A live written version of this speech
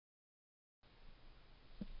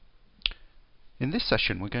In this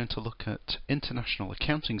session we're going to look at International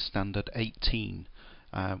Accounting Standard 18,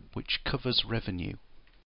 which covers revenue.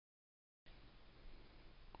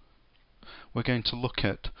 We're going to look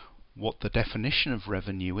at what the definition of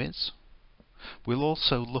revenue is. We'll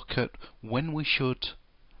also look at when we should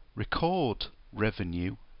record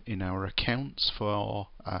revenue in our accounts for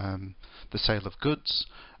the sale of goods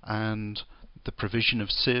and the provision of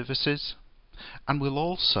services. And we'll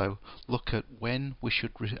also look at when we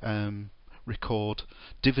should record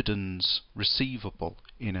dividends receivable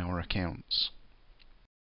in our accounts.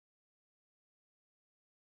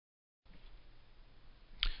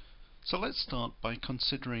 So let's start by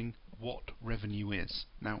considering what revenue is.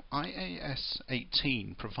 Now, IAS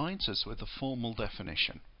 18 provides us with a formal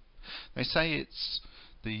definition. They say it's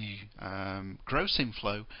the gross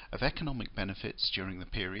inflow of economic benefits during the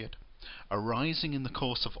period arising in the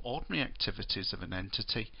course of ordinary activities of an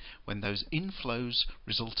entity when those inflows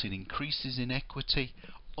result in increases in equity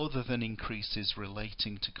other than increases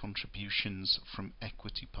relating to contributions from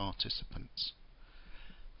equity participants.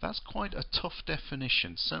 That's quite a tough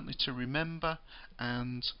definition, certainly to remember,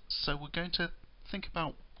 and so we're going to think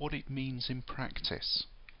about what it means in practice.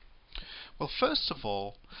 Well, first of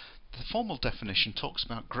all, the formal definition talks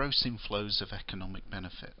about gross inflows of economic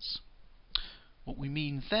benefits. What we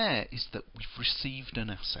mean there is that we've received an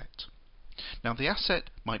asset. Now, the asset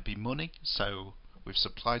might be money, so we've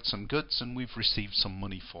supplied some goods and we've received some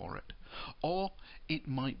money for it. Or it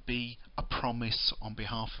might be a promise on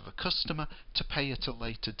behalf of a customer to pay at a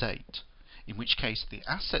later date, in which case the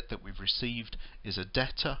asset that we've received is a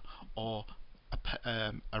debtor or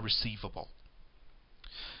a receivable.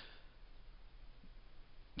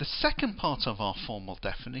 The second part of our formal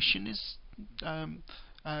definition is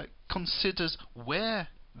considers where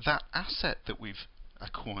that asset that we've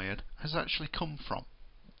acquired has actually come from.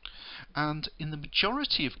 And in the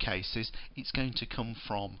majority of cases, it's going to come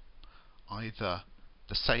from either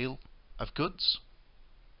the sale of goods,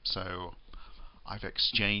 so I've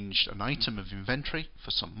exchanged an item of inventory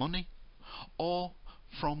for some money, or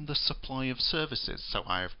from the supply of services, so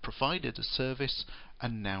I have provided a service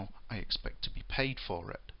and now I expect to be paid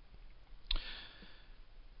for it.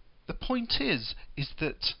 The point is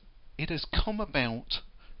that it has come about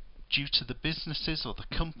due to the business's or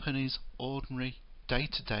the company's ordinary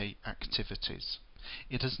day-to-day activities.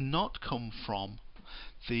 It has not come from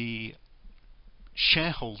the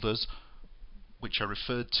shareholders, which are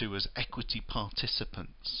referred to as equity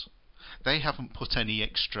participants. They haven't put any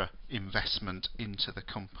extra investment into the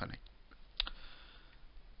company.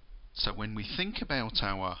 So when we think about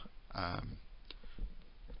our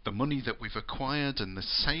the money that we've acquired and the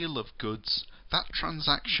sale of goods, that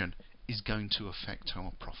transaction is going to affect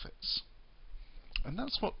our profits. And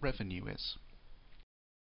that's what revenue is.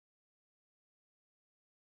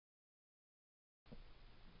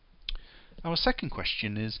 Our second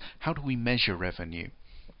question is, how do we measure revenue?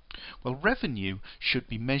 Well, revenue should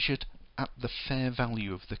be measured at the fair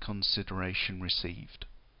value of the consideration received.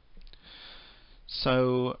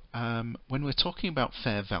 So when we're talking about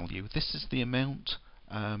fair value, this is the amount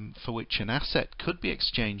for which an asset could be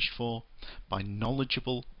exchanged for by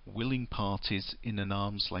knowledgeable, willing parties in an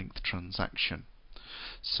arm's length transaction.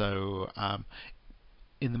 So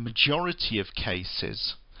in the majority of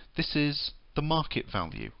cases, this is the market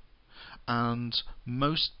value, and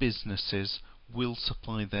most businesses will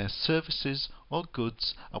supply their services or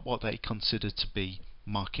goods at what they consider to be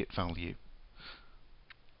market value.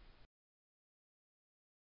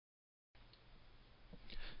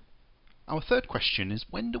 Our third question is,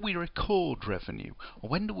 when do we record revenue, or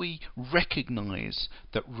when do we recognise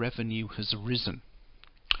that revenue has arisen?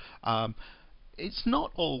 It's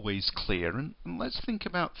not always clear, and let's think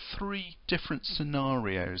about three different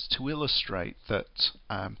scenarios to illustrate that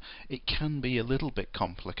it can be a little bit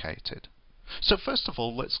complicated. So first of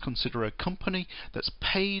all, let's consider a company that's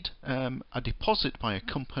paid a deposit by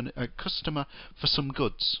a customer for some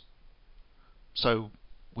goods. So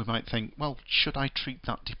we might think, well, should I treat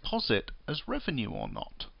that deposit as revenue or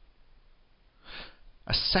not?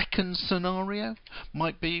 A second scenario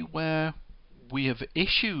might be where we have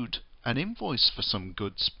issued an invoice for some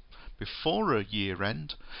goods before a year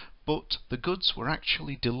end, but the goods were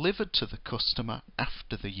actually delivered to the customer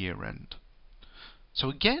after the year end. So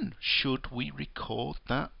again, should we record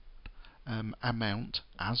that amount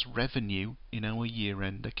as revenue in our year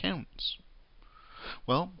end accounts?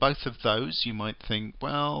 Well, both of those you might think,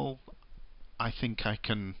 well, I think I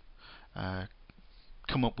can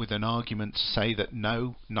come up with an argument to say that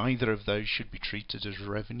no, neither of those should be treated as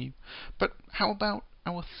revenue. But how about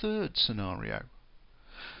our third scenario?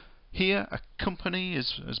 Here, a company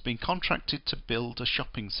has been contracted to build a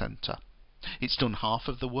shopping centre. It's done half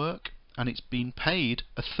of the work, and it's been paid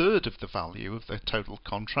a third of the value of the total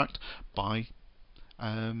contract by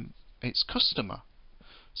its customer.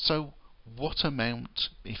 So what amount,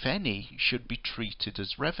 if any, should be treated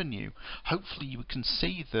as revenue? Hopefully you can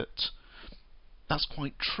see that that's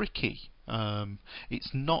quite tricky.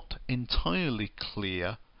 It's not entirely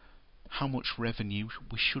clear how much revenue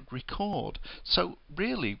we should record. So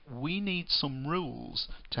really we need some rules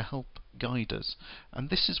to help guide us, and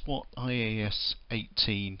this is what IAS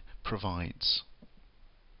 18 provides.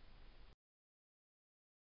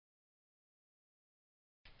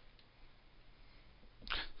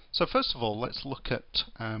 So first of all, let's look at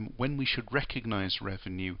when we should recognize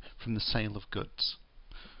revenue from the sale of goods.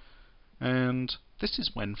 And this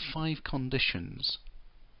is when 5 conditions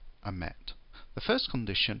are met. The first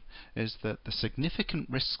condition is that the significant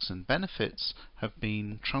risks and benefits have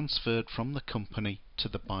been transferred from the company to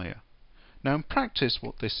the buyer. Now in practice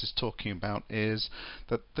what this is talking about is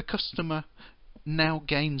that the customer now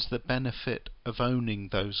gains the benefit of owning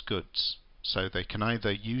those goods. So they can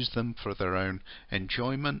either use them for their own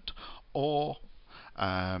enjoyment, or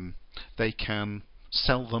they can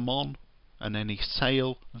sell them on, and any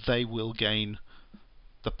sale they will gain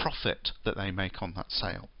the profit that they make on that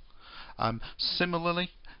sale. Similarly,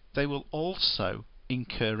 they will also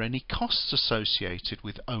incur any costs associated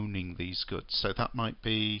with owning these goods. So that might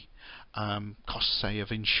be costs, say,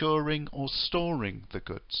 of insuring or storing the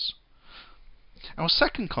goods. Our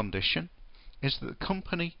second condition is that the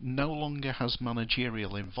company no longer has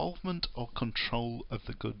managerial involvement or control of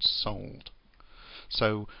the goods sold.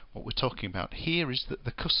 So what we're talking about here is that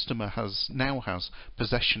the customer now has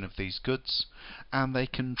possession of these goods, and they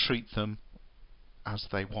can treat them as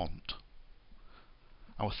they want.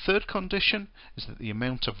 Our third condition is that the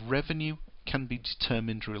amount of revenue can be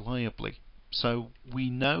determined reliably. So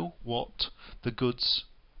we know what the goods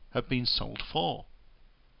have been sold for.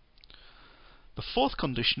 The fourth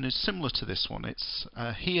condition is similar to this one. It's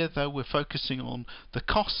here though we're focusing on the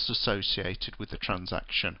costs associated with the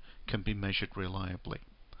transaction can be measured reliably.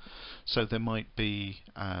 So there might be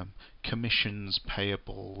commissions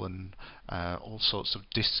payable and all sorts of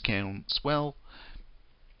discounts. Well,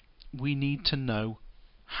 we need to know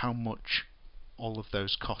how much all of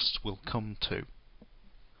those costs will come to.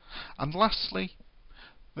 And lastly,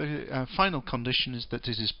 the final condition is that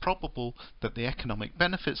it is probable that the economic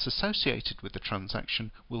benefits associated with the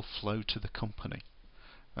transaction will flow to the company.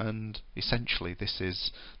 And essentially this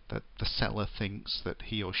is that the seller thinks that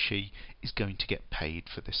he or she is going to get paid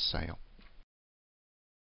for this sale.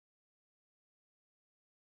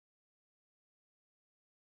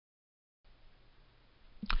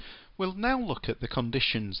 We'll now look at the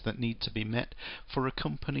conditions that need to be met for a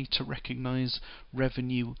company to recognise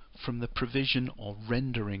revenue from the provision or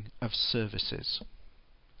rendering of services.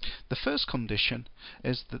 The first condition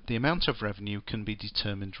is that the amount of revenue can be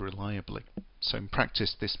determined reliably. So in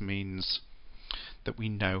practice this means that we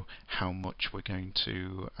know how much we're going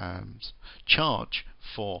to charge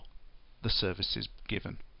for the services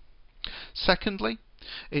given. Secondly,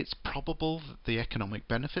 it's probable that the economic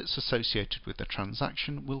benefits associated with the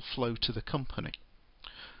transaction will flow to the company.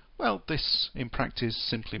 Well, this in practice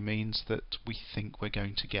simply means that we think we're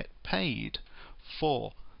going to get paid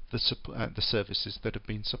for the services that have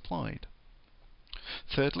been supplied.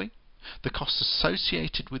 Thirdly, the costs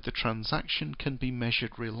associated with the transaction can be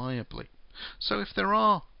measured reliably. So if there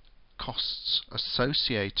are costs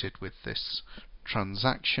associated with this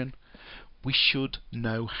transaction, we should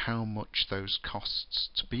know how much those costs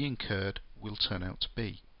to be incurred will turn out to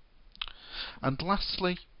be. And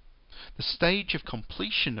lastly, the stage of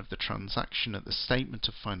completion of the transaction at the statement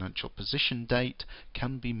of financial position date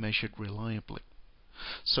can be measured reliably.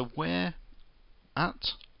 So where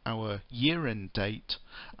at our year-end date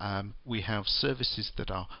we have services that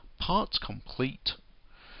are part complete,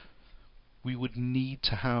 we would need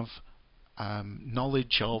to have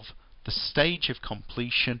knowledge of the stage of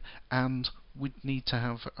completion, and we'd need to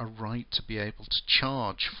have a right to be able to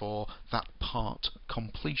charge for that part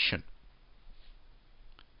completion.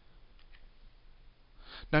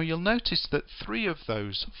 Now you'll notice that 3 of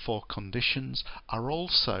those 4 conditions are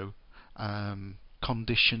also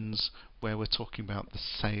conditions where we're talking about the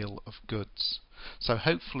sale of goods. So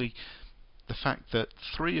hopefully the fact that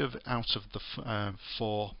 3 out of the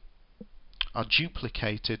 4 are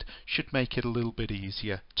duplicated should make it a little bit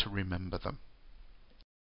easier to remember them.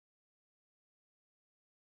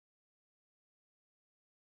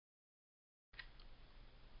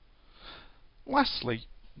 Lastly,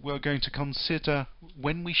 we're going to consider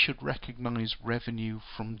when we should recognise revenue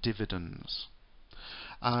from dividends.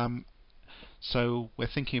 So we're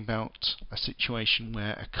thinking about a situation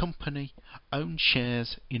where a company owns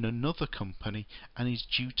shares in another company and is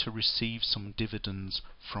due to receive some dividends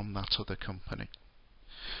from that other company.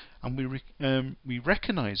 And we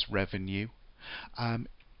recognise revenue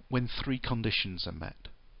when three conditions are met.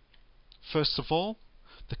 First of all,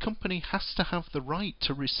 the company has to have the right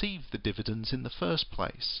to receive the dividends in the first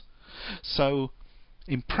place. So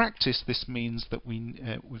in practice, this means that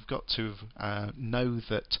we've got to know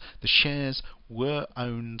that the shares were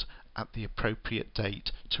owned at the appropriate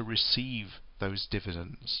date to receive those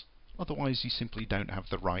dividends. Otherwise, you simply don't have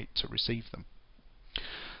the right to receive them.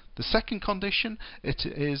 The second condition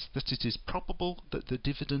is that it is probable that the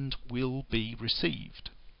dividend will be received.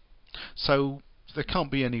 So there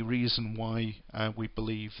can't be any reason why we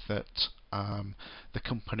believe that the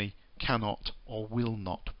company cannot or will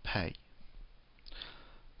not pay.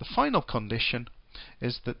 The final condition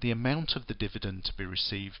is that the amount of the dividend to be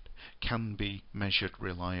received can be measured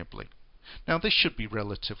reliably. Now this should be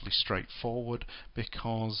relatively straightforward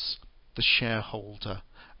because the shareholder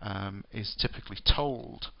is typically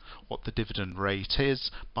told what the dividend rate is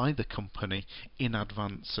by the company in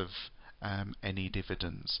advance of any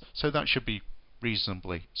dividends. So that should be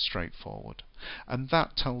reasonably straightforward. And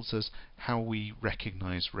that tells us how we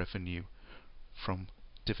recognise revenue from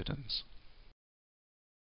dividends.